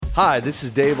Hi, this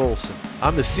is Dave Olson.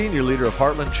 I'm the senior leader of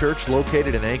Heartland Church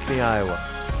located in Ankeny, Iowa.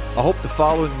 I hope the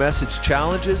following message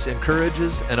challenges,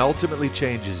 encourages, and ultimately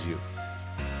changes you.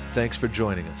 Thanks for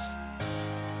joining us.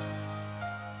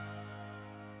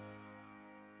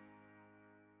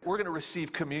 We're going to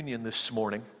receive communion this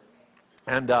morning.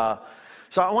 And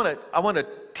so I want to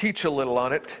teach a little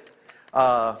on it.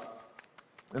 And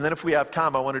then if we have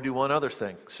time, I want to do one other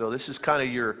thing. So this is kind of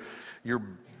your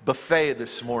buffet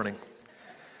this morning.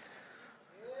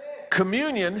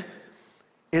 Communion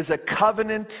is a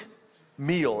covenant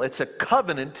meal. It's a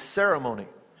covenant ceremony.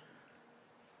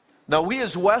 Now, we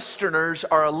as Westerners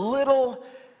are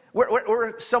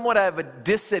we're somewhat at a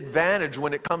disadvantage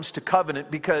when it comes to covenant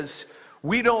because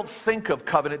we don't think of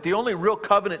covenant. The only real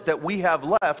covenant that we have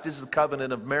left is the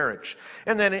covenant of marriage.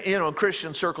 And then, in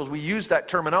Christian circles, we use that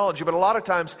terminology, but a lot of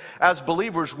times as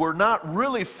believers, we're not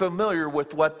really familiar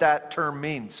with what that term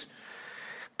means.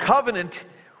 Covenant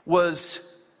was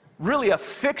really a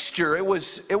fixture. It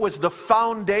was the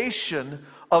foundation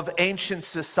of ancient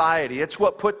society. It's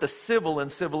what put the civil in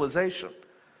civilization.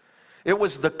 It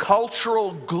was the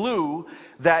cultural glue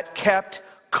that kept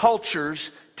cultures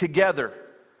together.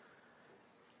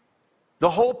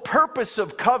 The whole purpose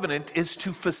of covenant is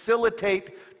to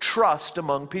facilitate trust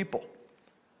among people.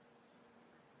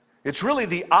 It's really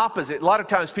the opposite. A lot of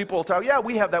times people will tell you, yeah,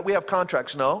 we have that, we have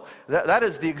contracts. No, that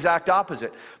is the exact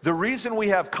opposite. The reason we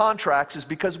have contracts is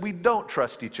because we don't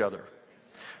trust each other.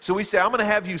 So we say, I'm going to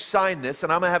have you sign this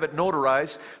and I'm going to have it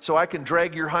notarized so I can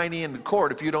drag your hiney into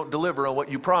court if you don't deliver on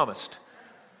what you promised.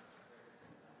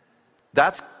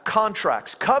 That's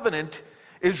contracts. Covenant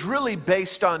is really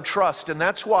based on trust, and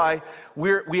that's why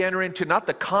we enter into not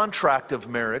the contract of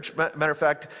marriage. Matter of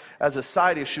fact, as a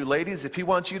side issue, ladies, if he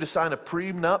wants you to sign a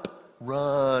prenup,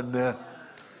 run.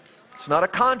 It's not a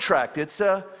contract, it's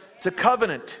a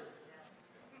covenant.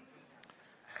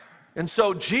 And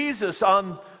so Jesus,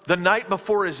 on the night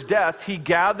before his death, he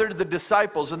gathered the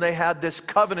disciples and they had this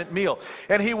covenant meal.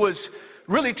 And he was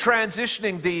really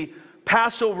transitioning the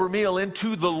Passover meal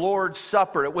into the Lord's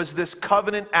Supper. It was this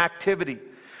covenant activity.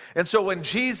 And so when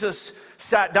Jesus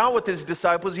sat down with his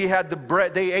disciples, he had the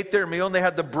bread, they ate their meal and they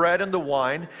had the bread and the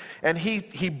wine. And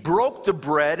he broke the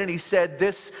bread and he said,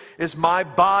 "This is my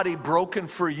body broken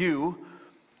for you."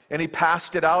 And he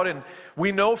passed it out. And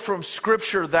we know from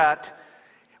Scripture that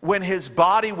when his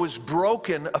body was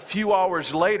broken a few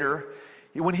hours later,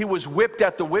 when he was whipped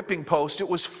at the whipping post, it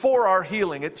was for our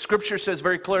healing. Scripture says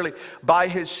very clearly, by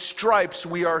his stripes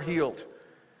we are healed.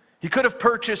 He could have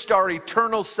purchased our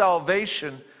eternal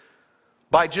salvation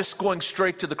by just going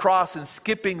straight to the cross and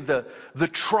skipping the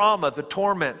trauma, the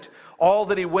torment, all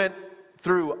that he went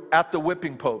through at the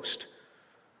whipping post.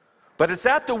 But it's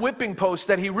at the whipping post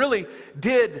that he really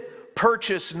did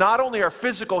purchase not only our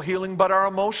physical healing, but our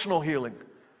emotional healing.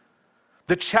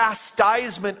 The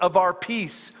chastisement of our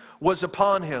peace was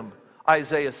upon him,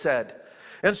 Isaiah said.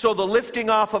 And so the lifting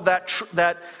off of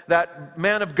that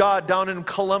man of God down in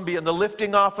Colombia and the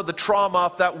lifting off of the trauma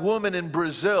off that woman in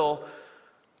Brazil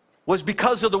was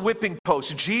because of the whipping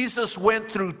post. Jesus went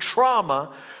through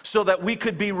trauma so that we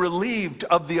could be relieved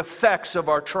of the effects of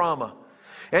our trauma.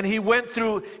 And he went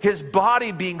through his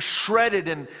body being shredded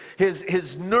and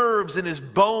his nerves and his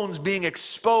bones being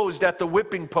exposed at the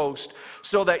whipping post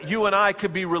so that you and I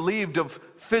could be relieved of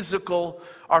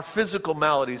our physical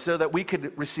maladies, so that we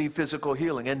could receive physical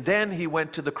healing. And then he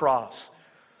went to the cross.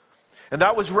 And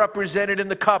that was represented in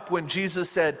the cup when Jesus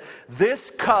said, "This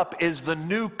cup is the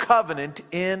new covenant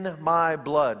in my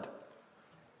blood."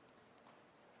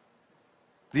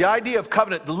 The idea of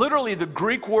covenant, literally the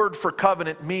Greek word for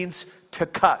covenant means to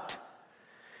cut.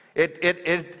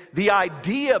 The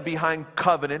idea behind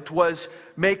covenant was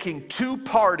making two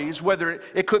parties, whether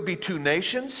it could be two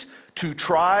nations, two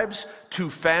tribes, two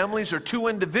families, or two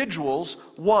individuals,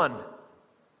 one.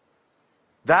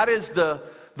 That is the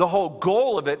whole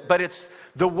goal of it, but it's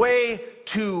the way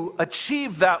to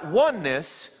achieve that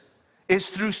oneness is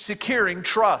through securing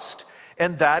trust.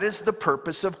 And that is the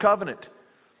purpose of covenant.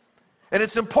 And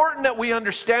it's important that we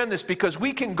understand this because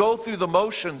we can go through the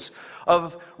motions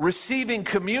of receiving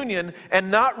communion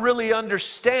and not really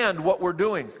understand what we're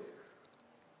doing.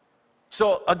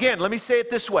 So again, let me say it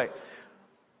this way.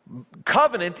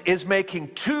 Covenant is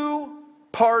making two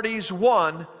parties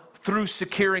one through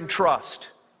securing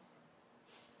trust.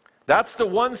 That's the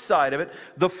one side of it.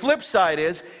 The flip side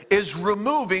is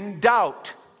removing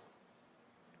doubt.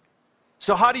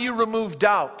 So how do you remove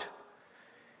doubt?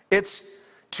 It's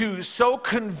to so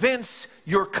convince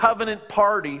your covenant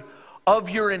party of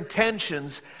your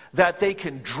intentions that they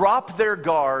can drop their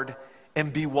guard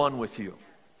and be one with you.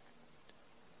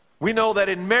 We know that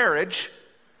in marriage,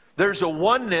 There's a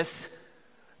oneness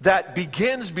that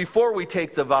begins before we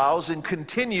take the vows and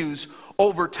continues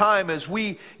over time as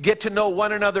we get to know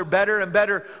one another better and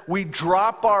better. We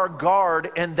drop our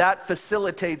guard, and that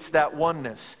facilitates that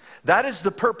oneness. That is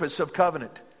the purpose of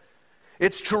covenant.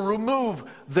 It's to remove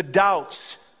the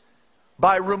doubts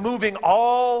by removing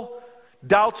all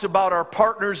doubts about our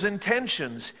partner's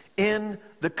intentions in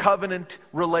the covenant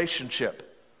relationship.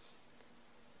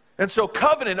 And so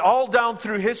covenant, all down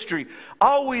through history,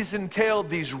 always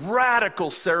entailed these radical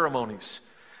ceremonies.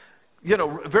 You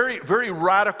know, very, very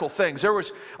radical things. There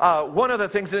was one of the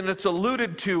things, and it's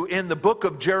alluded to in the book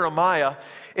of Jeremiah.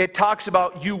 It talks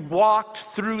about you walked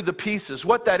through the pieces.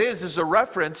 What that is a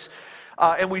reference,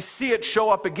 and we see it show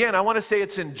up again. I want to say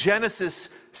it's in Genesis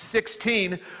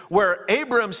 16, where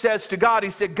Abram says to God,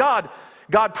 he said, God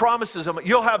promises him,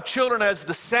 you'll have children as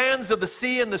the sands of the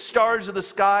sea and the stars of the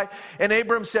sky. And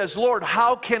Abram says, Lord,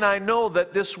 how can I know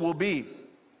that this will be?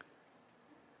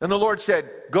 And the Lord said,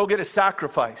 go get a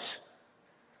sacrifice.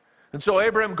 And so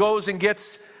Abram goes and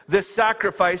gets this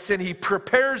sacrifice, and he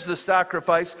prepares the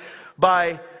sacrifice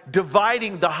by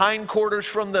dividing the hindquarters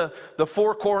from the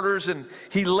forequarters, and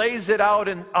he lays it out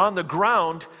on the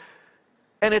ground.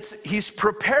 And he's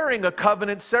preparing a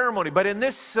covenant ceremony. But in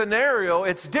this scenario,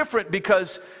 it's different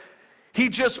because he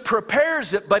just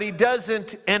prepares it, but he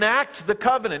doesn't enact the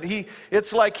covenant.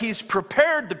 It's like he's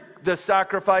prepared the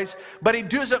sacrifice, but he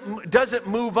doesn't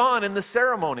move on in the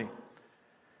ceremony.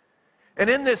 And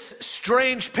in this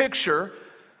strange picture,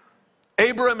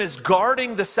 Abram is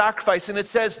guarding the sacrifice, and it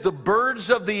says the birds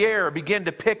of the air begin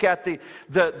to pick at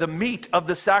the meat of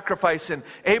the sacrifice, and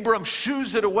Abram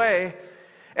shoos it away.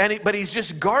 But he's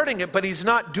just guarding it, but he's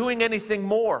not doing anything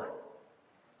more.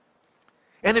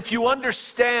 And if you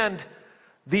understand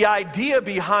the idea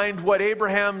behind what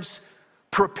Abraham's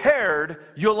prepared,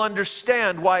 you'll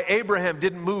understand why Abraham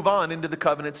didn't move on into the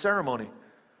covenant ceremony.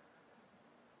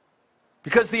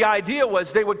 Because the idea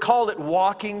was they would call it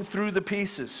walking through the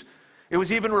pieces. It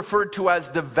was even referred to as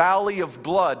the valley of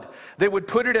blood. They would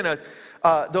put it in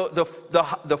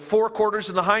the forequarters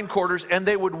and the hindquarters, and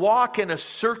they would walk in a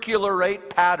circular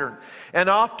pattern. And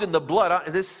often the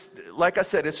blood, like I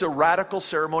said, it's a radical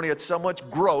ceremony. It's somewhat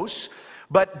gross,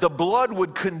 but the blood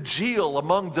would congeal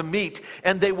among the meat,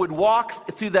 and they would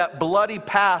walk through that bloody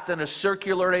path in a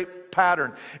circular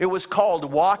pattern. It was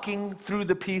called walking through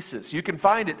the pieces. You can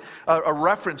find it, a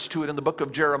reference to it in the book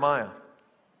of Jeremiah.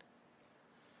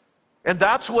 And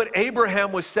that's what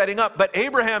Abraham was setting up. But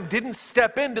Abraham didn't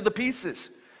step into the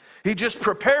pieces. He just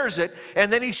prepares it,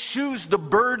 and then he shoos the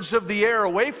birds of the air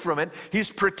away from it. He's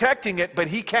protecting it, but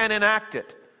he can't enact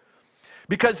it.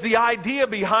 Because the idea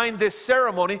behind this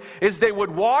ceremony is they would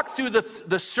walk through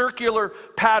the circular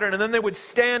pattern, and then they would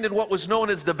stand in what was known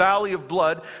as the Valley of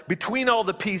Blood between all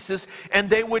the pieces, and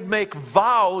they would make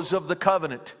vows of the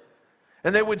covenant.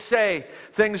 And they would say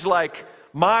things like,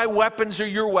 my weapons are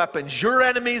your weapons. Your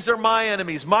enemies are my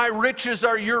enemies. My riches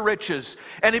are your riches.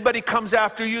 Anybody comes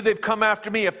after you, they've come after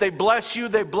me. If they bless you,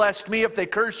 they've blessed me. If they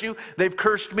curse you, they've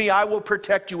cursed me. I will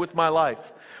protect you with my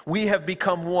life. We have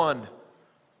become one.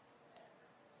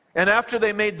 And after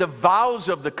they made the vows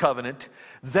of the covenant,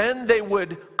 then they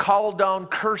would call down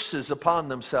curses upon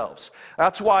themselves.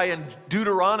 That's why in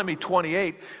Deuteronomy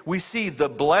 28, we see the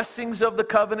blessings of the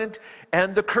covenant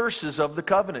and the curses of the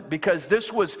covenant, because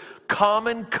this was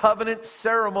common covenant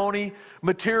ceremony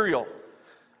material.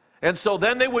 And so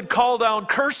then they would call down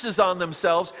curses on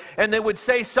themselves, and they would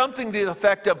say something to the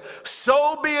effect of,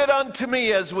 so be it unto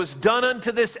me as was done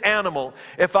unto this animal,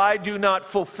 if I do not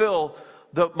fulfill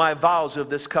my vows of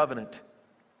this covenant.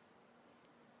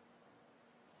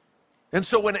 And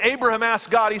so when Abraham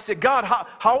asked God, he said, God,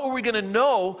 how are we going to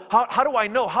know? How do I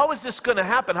know? How is this going to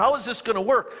happen? How is this going to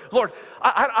work? Lord,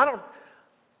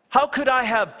 how could I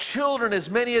have children as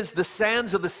many as the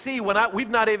sands of the sea when we've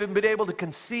not even been able to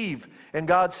conceive? And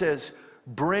God says,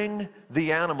 bring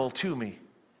the animal to me.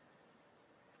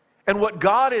 And what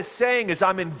God is saying is,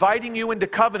 I'm inviting you into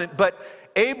covenant, but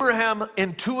Abraham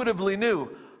intuitively knew,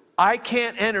 I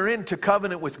can't enter into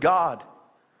covenant with God,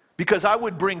 because I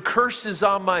would bring curses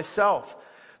on myself.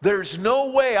 There's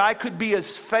no way I could be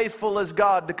as faithful as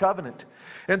God to covenant.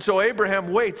 And so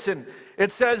Abraham waits, and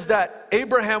it says that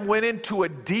Abraham went into a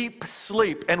deep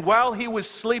sleep. And while he was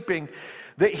sleeping,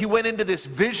 that he went into this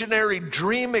visionary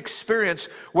dream experience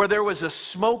where there was a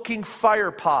smoking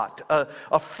fire pot,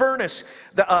 a furnace,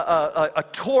 a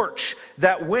torch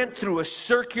that went through a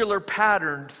circular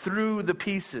pattern through the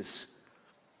pieces.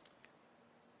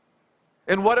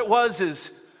 And what it was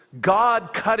is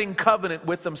God cutting covenant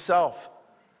with himself.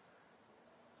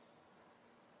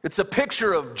 It's a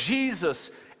picture of Jesus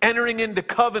entering into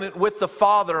covenant with the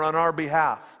Father on our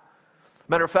behalf.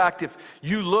 Matter of fact, if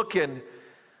you look in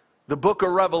the book of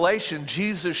Revelation,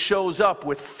 Jesus shows up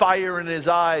with fire in his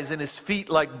eyes and his feet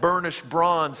like burnished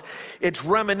bronze. It's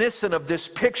reminiscent of this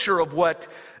picture of what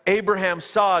Abraham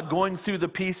saw going through the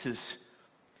pieces.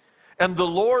 And the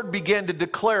Lord began to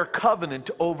declare covenant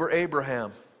over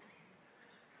Abraham.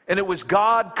 And it was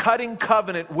God cutting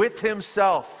covenant with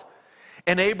himself.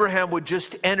 And Abraham would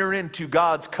just enter into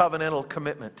God's covenantal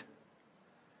commitment.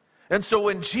 And so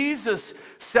when Jesus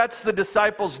sets the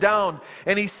disciples down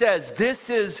and he says, "This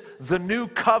is the new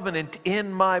covenant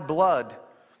in my blood,"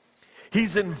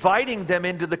 he's inviting them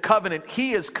into the covenant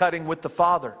he is cutting with the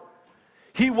Father.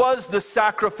 He was the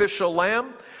sacrificial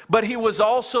lamb, but he was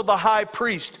also the high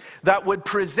priest that would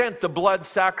present the blood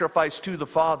sacrifice to the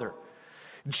Father.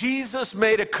 Jesus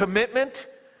made a commitment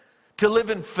to live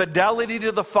in fidelity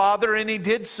to the Father, and he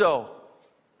did so.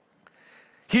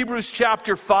 Hebrews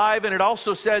chapter 5, and it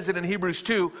also says it in Hebrews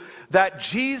 2, that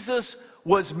Jesus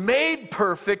was made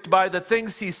perfect by the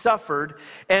things he suffered,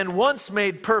 and once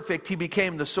made perfect, he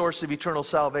became the source of eternal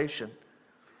salvation.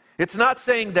 It's not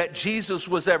saying that Jesus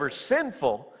was ever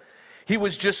sinful. He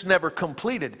was just never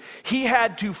completed. He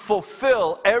had to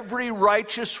fulfill every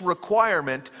righteous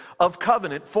requirement of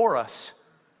covenant for us.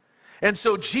 And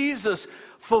so Jesus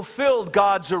fulfilled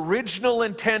God's original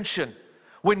intention.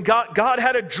 When God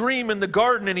had a dream in the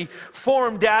garden and he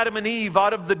formed Adam and Eve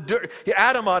out of the dirt,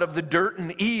 Adam out of the dirt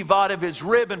and Eve out of his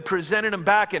rib and presented him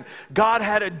back. And God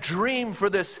had a dream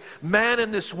for this man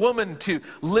and this woman to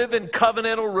live in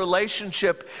covenantal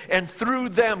relationship. And through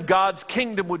them, God's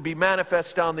kingdom would be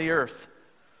manifest on the earth.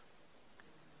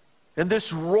 And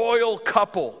this royal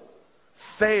couple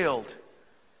failed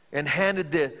and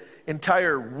handed the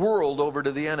entire world over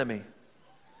to the enemy.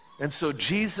 And so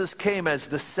Jesus came as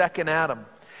the second Adam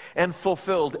and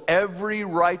fulfilled every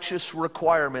righteous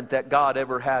requirement that God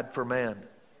ever had for man.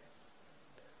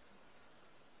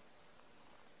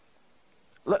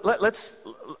 Let's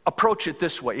approach it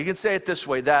this way. You can say it this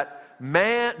way, that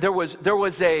man, there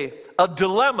was a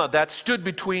dilemma that stood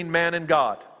between man and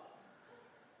God.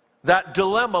 That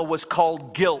dilemma was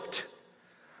called guilt,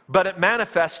 but it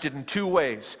manifested in two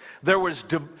ways. There was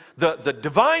the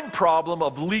divine problem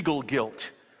of legal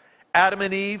guilt. Adam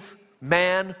and Eve,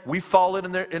 man, we followed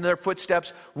in their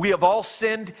footsteps. We have all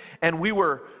sinned and we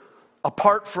were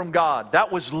apart from God. That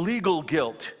was legal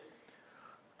guilt.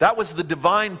 That was the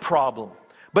divine problem.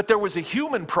 But there was a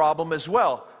human problem as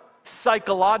well,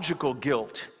 psychological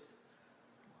guilt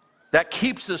that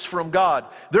keeps us from God.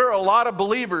 There are a lot of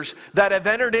believers that have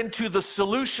entered into the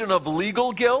solution of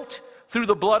legal guilt through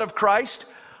the blood of Christ,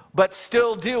 but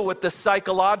still deal with the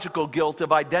psychological guilt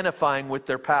of identifying with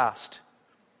their past.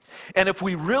 And if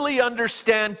we really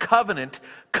understand covenant,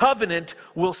 covenant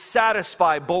will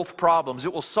satisfy both problems.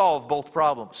 It will solve both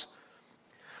problems.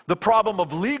 The problem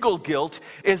of legal guilt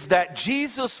is that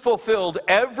Jesus fulfilled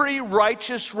every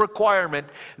righteous requirement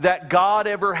that God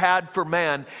ever had for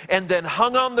man, and then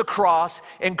hung on the cross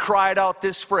and cried out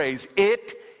this phrase,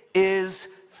 "It is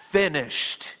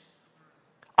finished."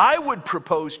 I would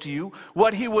propose to you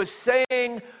what he was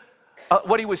saying,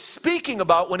 what he was speaking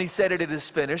about when he said it is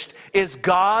finished, is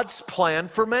God's plan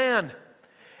for man.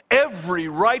 Every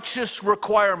righteous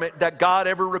requirement that God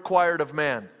ever required of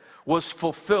man was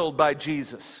fulfilled by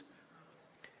Jesus.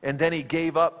 And then he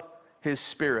gave up his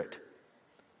spirit.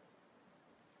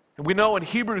 And we know in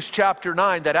Hebrews chapter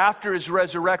 9 that after his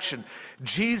resurrection,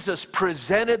 Jesus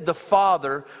presented the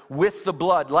Father with the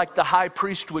blood like the high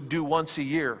priest would do once a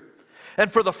year.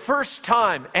 And for the first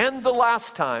time and the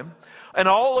last time in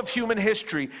all of human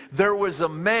history, there was a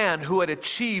man who had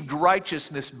achieved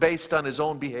righteousness based on his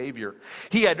own behavior.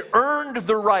 He had earned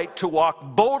the right to walk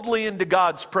boldly into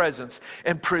God's presence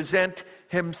and present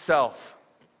himself.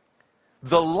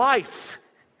 The life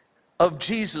of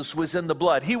Jesus was in the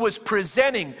blood. He was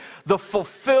presenting the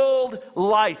fulfilled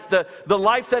life, the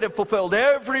life that had fulfilled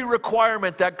every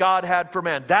requirement that God had for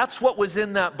man. That's what was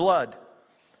in that blood.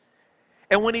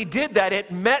 And when he did that,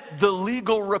 it met the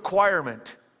legal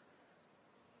requirement.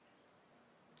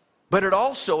 But it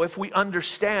also, if we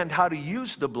understand how to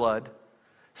use the blood,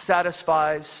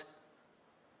 satisfies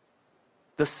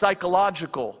the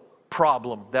psychological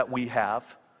problem that we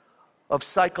have of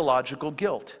psychological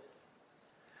guilt.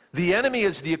 The enemy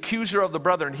is the accuser of the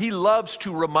brethren. He loves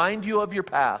to remind you of your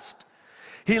past.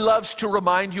 He loves to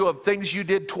remind you of things you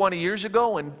did 20 years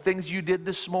ago and things you did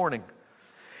this morning.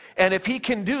 And if he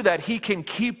can do that, he can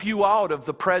keep you out of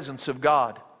the presence of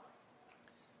God.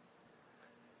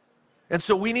 And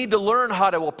so we need to learn how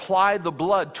to apply the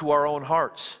blood to our own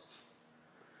hearts.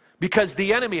 Because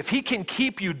the enemy, if he can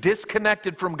keep you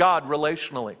disconnected from God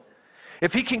relationally,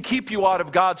 If he can keep you out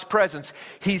of God's presence,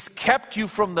 he's kept you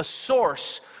from the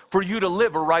source for you to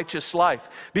live a righteous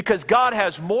life. Because God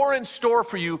has more in store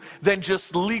for you than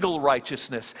just legal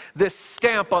righteousness, this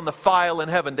stamp on the file in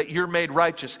heaven that you're made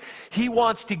righteous. He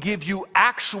wants to give you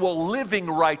actual living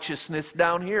righteousness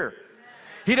down here.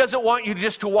 He doesn't want you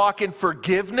just to walk in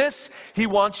forgiveness. He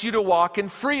wants you to walk in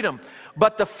freedom.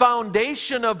 But the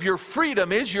foundation of your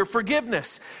freedom is your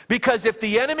forgiveness. Because if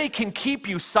the enemy can keep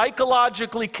you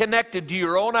psychologically connected to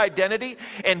your own identity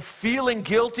and feeling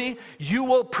guilty, you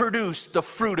will produce the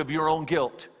fruit of your own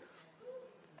guilt.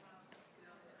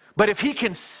 But if he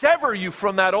can sever you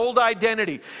from that old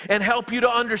identity and help you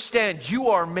to understand you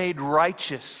are made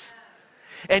righteous,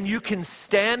 and you can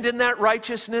stand in that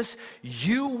righteousness,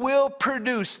 you will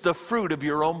produce the fruit of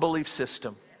your own belief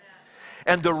system.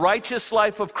 And the righteous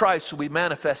life of Christ will be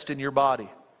manifest in your body.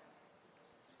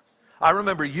 I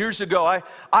remember years ago,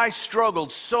 I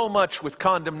struggled so much with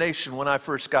condemnation when I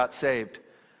first got saved.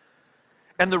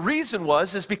 And the reason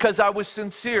is because I was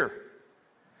sincere.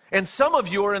 And some of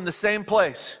you are in the same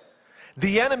place.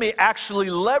 The enemy actually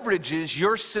leverages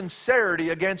your sincerity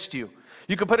against you.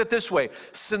 You can put it this way: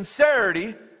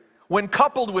 sincerity, when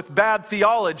coupled with bad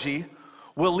theology,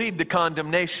 will lead to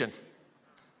condemnation.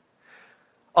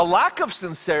 A lack of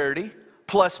sincerity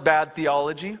plus bad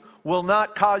theology will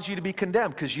not cause you to be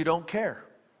condemned because you don't care.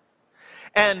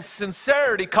 And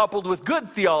sincerity coupled with good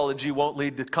theology won't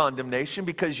lead to condemnation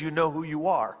because you know who you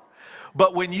are.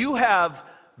 But when you have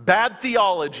bad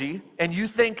theology and you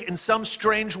think in some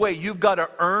strange way you've got to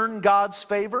earn God's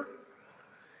favor,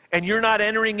 and you're not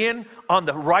entering in on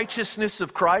the righteousness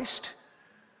of Christ,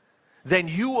 then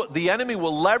the enemy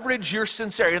will leverage your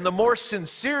sincerity. And the more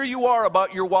sincere you are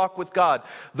about your walk with God,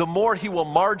 the more he will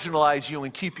marginalize you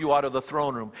and keep you out of the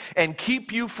throne room and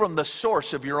keep you from the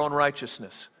source of your own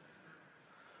righteousness.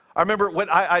 I remember when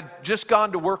I'd just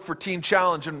gone to work for Teen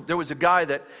Challenge, and there was a guy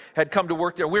that had come to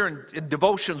work there. We were in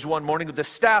devotions one morning. The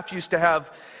staff used to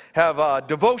have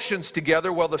devotions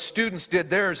together while the students did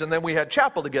theirs, and then we had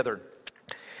chapel together.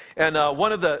 And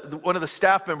one of the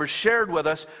staff members shared with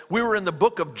us, we were in the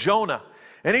book of Jonah.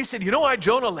 And he said, you know why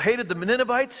Jonah hated the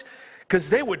Ninevites? Because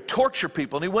they would torture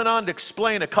people. And he went on to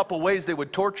explain a couple ways they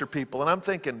would torture people. And I'm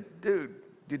thinking, dude,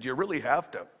 did you really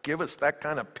have to give us that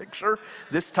kind of picture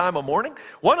this time of morning?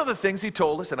 One of the things he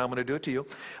told us, and I'm going to do it to you,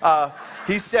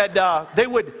 he said they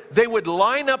would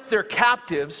line up their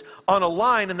captives on a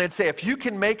line, and they'd say, if you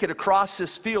can make it across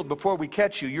this field before we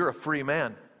catch you, you're a free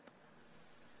man.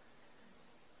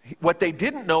 What they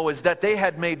didn't know is that they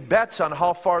had made bets on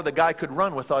how far the guy could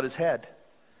run without his head.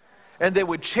 And they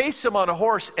would chase him on a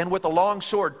horse and with a long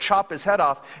sword chop his head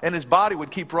off, and his body would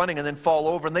keep running and then fall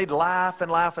over, and they'd laugh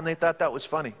and laugh, and they thought that was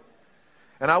funny.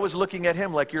 And I was looking at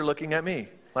him like you're looking at me.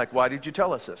 Like, why did you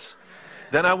tell us this?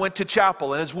 Then I went to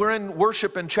chapel, and as we're in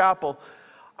worship in chapel,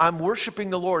 I'm worshiping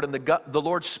the Lord, and the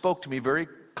Lord spoke to me very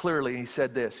clearly, and he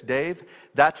said this: Dave,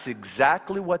 that's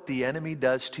exactly what the enemy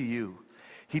does to you.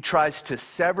 He tries to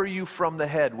sever you from the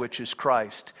head, which is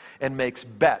Christ, and makes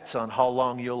bets on how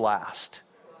long you'll last.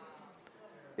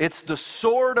 It's the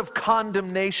sword of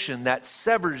condemnation that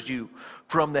severs you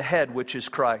from the head, which is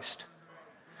Christ.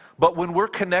 But when we're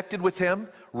connected with him,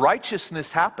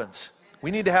 righteousness happens.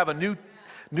 We need to have a new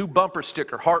bumper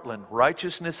sticker, Heartland,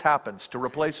 righteousness happens, to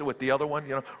replace it with the other one,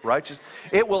 righteous.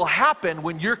 It will happen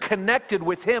when you're connected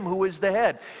with him who is the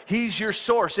head. He's your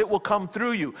source. It will come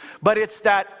through you. But it's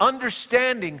that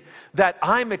understanding that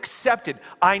I'm accepted.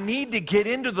 I need to get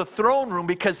into the throne room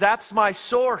because that's my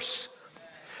source.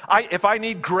 If I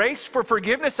need grace for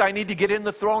forgiveness, I need to get in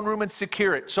the throne room and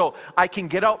secure it so I can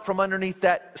get out from underneath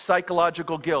that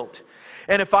psychological guilt.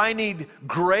 And if I need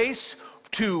grace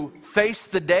to face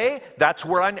the day, that's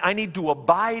where I need to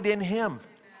abide in him.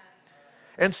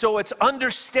 And so it's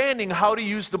understanding how to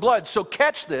use the blood. So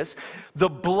catch this: the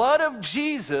blood of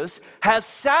Jesus has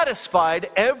satisfied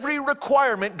every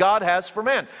requirement God has for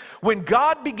man. When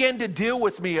God began to deal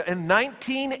with me in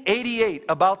 1988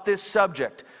 about this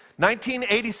subject,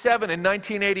 1987 and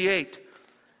 1988,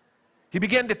 he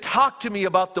began to talk to me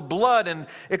about the blood and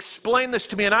explain this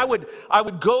to me. And I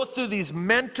would go through these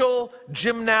mental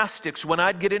gymnastics when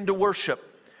I'd get into worship.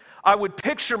 I would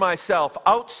picture myself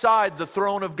outside the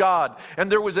throne of God,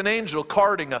 and there was an angel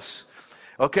carding us.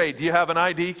 Okay, do you have an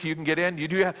ID so you can get in?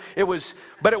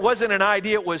 But it wasn't an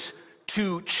ID, it was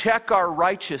to check our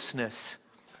righteousness.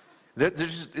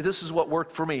 This is what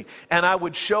worked for me. And I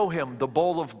would show him the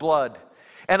bowl of blood.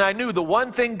 And I knew the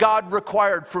one thing God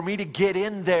required for me to get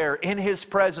in there in his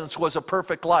presence was a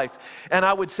perfect life. And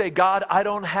I would say, God, I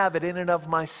don't have it in and of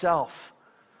myself,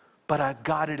 but I've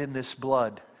got it in this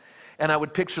blood. And I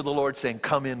would picture the Lord saying,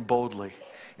 come in boldly.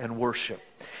 and worship.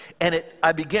 And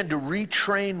I began to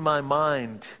retrain my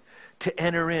mind to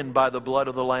enter in by the blood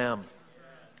of the Lamb.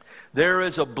 There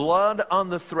is a blood on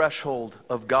the threshold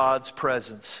of God's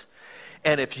presence.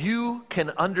 And if you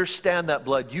can understand that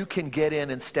blood, you can get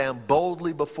in and stand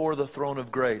boldly before the throne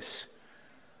of grace.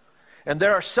 And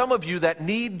there are some of you that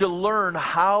need to learn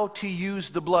how to use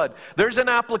the blood. There's an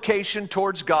application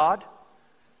towards God,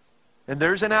 and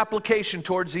there's an application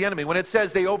towards the enemy. When it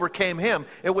says they overcame him,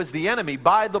 it was the enemy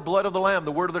by the blood of the Lamb,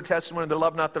 the word of their testimony, and their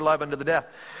love not their life unto the death.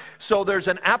 So there's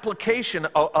an application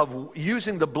of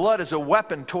using the blood as a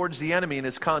weapon towards the enemy and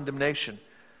his condemnation.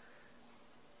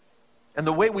 And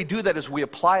the way we do that is we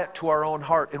apply it to our own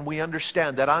heart, and we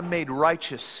understand that I'm made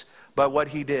righteous by what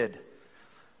he did.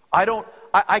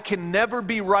 I can never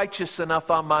be righteous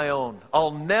enough on my own.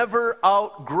 I'll never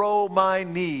outgrow my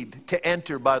need to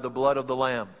enter by the blood of the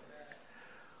Lamb.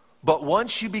 But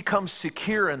once you become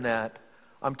secure in that,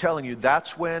 I'm telling you,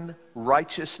 that's when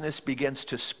righteousness begins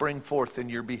to spring forth in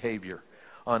your behavior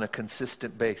on a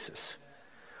consistent basis.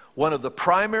 One of the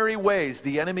primary ways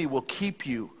the enemy will keep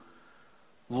you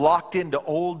locked into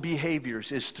old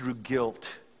behaviors is through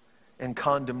guilt and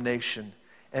condemnation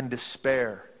and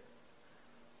despair.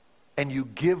 And you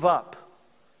give up.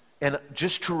 And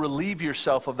just to relieve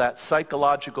yourself of that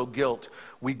psychological guilt,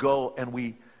 we go and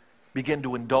we begin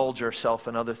to indulge ourselves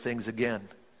in other things again.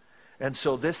 And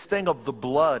so this thing of the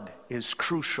blood is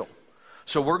crucial.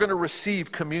 So we're going to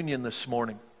receive communion this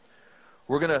morning.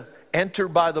 We're going to enter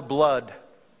by the blood.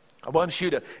 I want you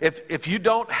to, if you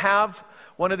don't have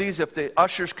one of these, if the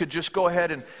ushers could just go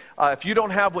ahead and, if you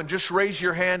don't have one, just raise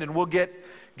your hand and we'll get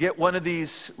one of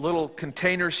these little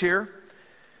containers here.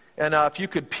 And if you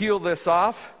could peel this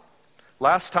off.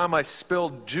 Last time I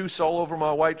spilled juice all over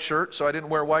my white shirt, so I didn't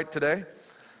wear white today.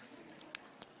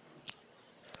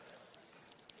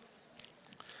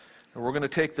 And we're going to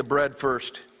take the bread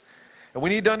first. And we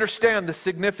need to understand the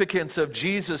significance of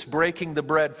Jesus breaking the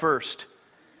bread first.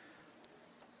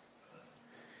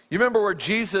 You remember where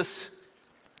Jesus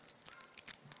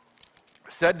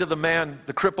said to the man,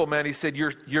 the crippled man, he said,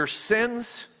 your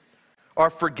sins are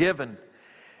forgiven.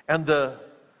 And the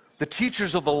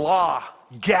teachers of the law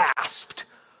gasped,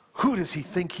 who does he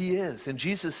think he is? And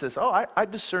Jesus says, I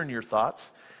discern your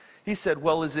thoughts. He said,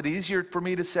 well, is it easier for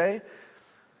me to say,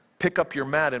 pick up your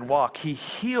mat and walk? He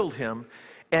healed him.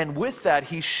 And with that,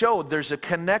 he showed there's a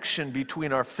connection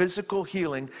between our physical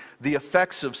healing, the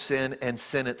effects of sin, and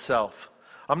sin itself.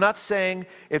 I'm not saying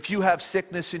if you have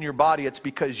sickness in your body, it's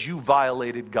because you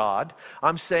violated God.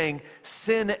 I'm saying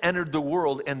sin entered the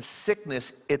world, and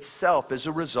sickness itself is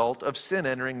a result of sin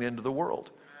entering into the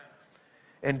world.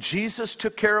 And Jesus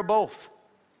took care of both.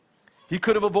 He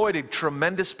could have avoided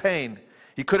tremendous pain.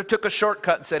 He could have took a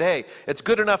shortcut and said, hey, it's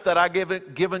good enough that I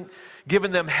given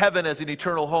them heaven as an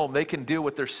eternal home. They can deal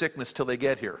with their sickness till they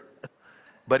get here.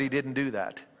 But he didn't do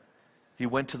that. He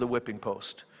went to the whipping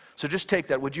post. So just take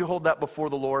that. Would you hold that before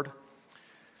the Lord?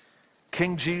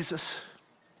 King Jesus,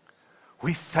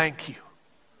 we thank you.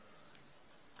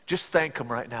 Just thank him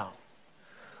right now.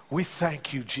 We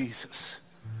thank you, Jesus.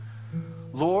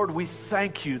 Lord, we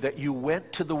thank you that you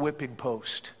went to the whipping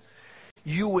post.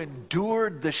 You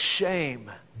endured the shame,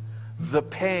 the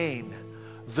pain,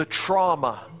 the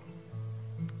trauma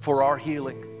for our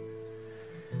healing.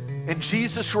 And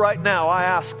Jesus, right now, I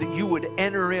ask that you would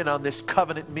enter in on this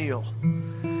covenant meal.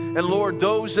 And Lord,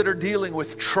 those that are dealing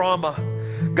with trauma,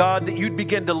 God, that you'd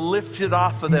begin to lift it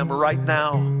off of them right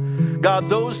now. God,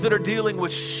 those that are dealing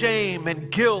with shame and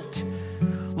guilt,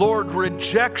 Lord,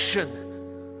 rejection,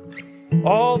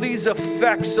 all these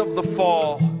effects of the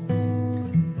fall.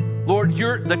 Lord,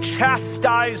 the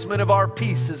chastisement of our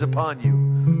peace is upon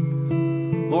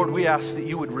you. Lord, we ask that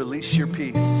you would release your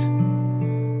peace.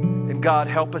 And God,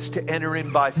 help us to enter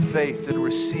in by faith and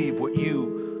receive what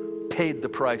you paid the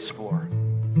price for.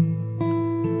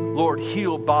 Lord,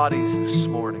 heal bodies this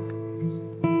morning.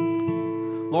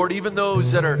 Lord, even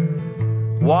those that are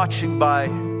watching by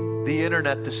the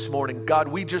internet this morning, God,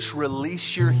 we just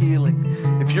release your healing.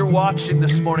 If you're watching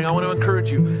this morning, I want to encourage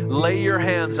you, lay your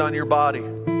hands on your body.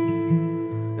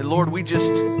 And Lord, we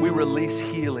release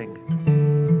healing.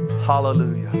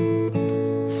 Hallelujah.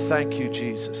 Thank you,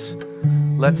 Jesus.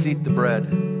 Let's eat the bread.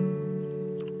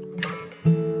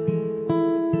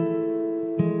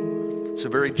 It's a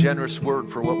very generous word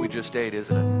for what we just ate,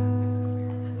 isn't it?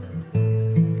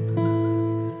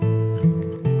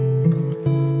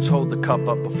 Let's hold the cup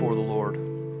up before the Lord.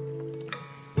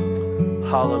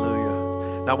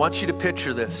 Hallelujah. Now I want you to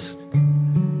picture this.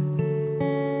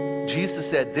 Jesus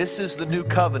said, this is the new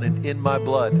covenant in my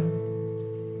blood.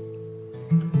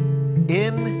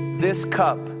 In this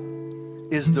cup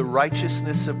is the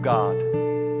righteousness of God.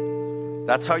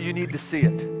 That's how you need to see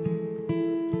it.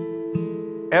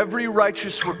 Every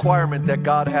righteous requirement that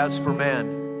God has for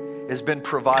man has been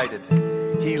provided.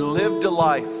 He lived a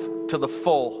life to the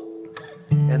full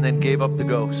and then gave up the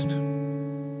ghost.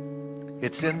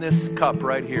 It's in this cup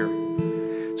right here.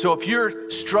 So if you're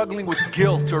struggling with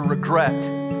guilt or regret,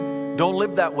 don't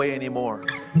live that way anymore.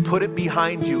 Put it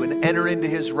behind you and enter into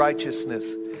His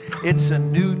righteousness. It's a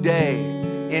new day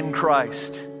in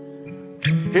Christ.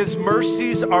 His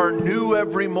mercies are new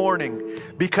every morning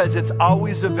because it's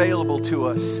always available to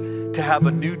us to have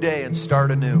a new day and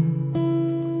start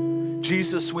anew.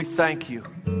 Jesus, we thank you.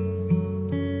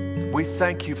 We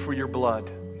thank you for your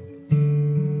blood.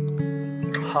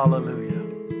 Hallelujah.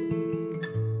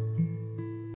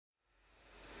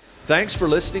 Thanks for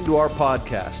listening to our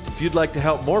podcast. If you'd like to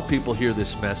help more people hear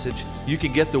this message, you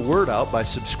can get the word out by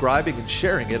subscribing and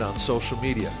sharing it on social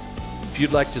media. If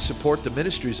you'd like to support the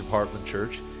ministries of Heartland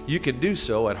Church, you can do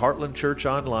so at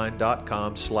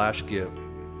heartlandchurchonline.com/give.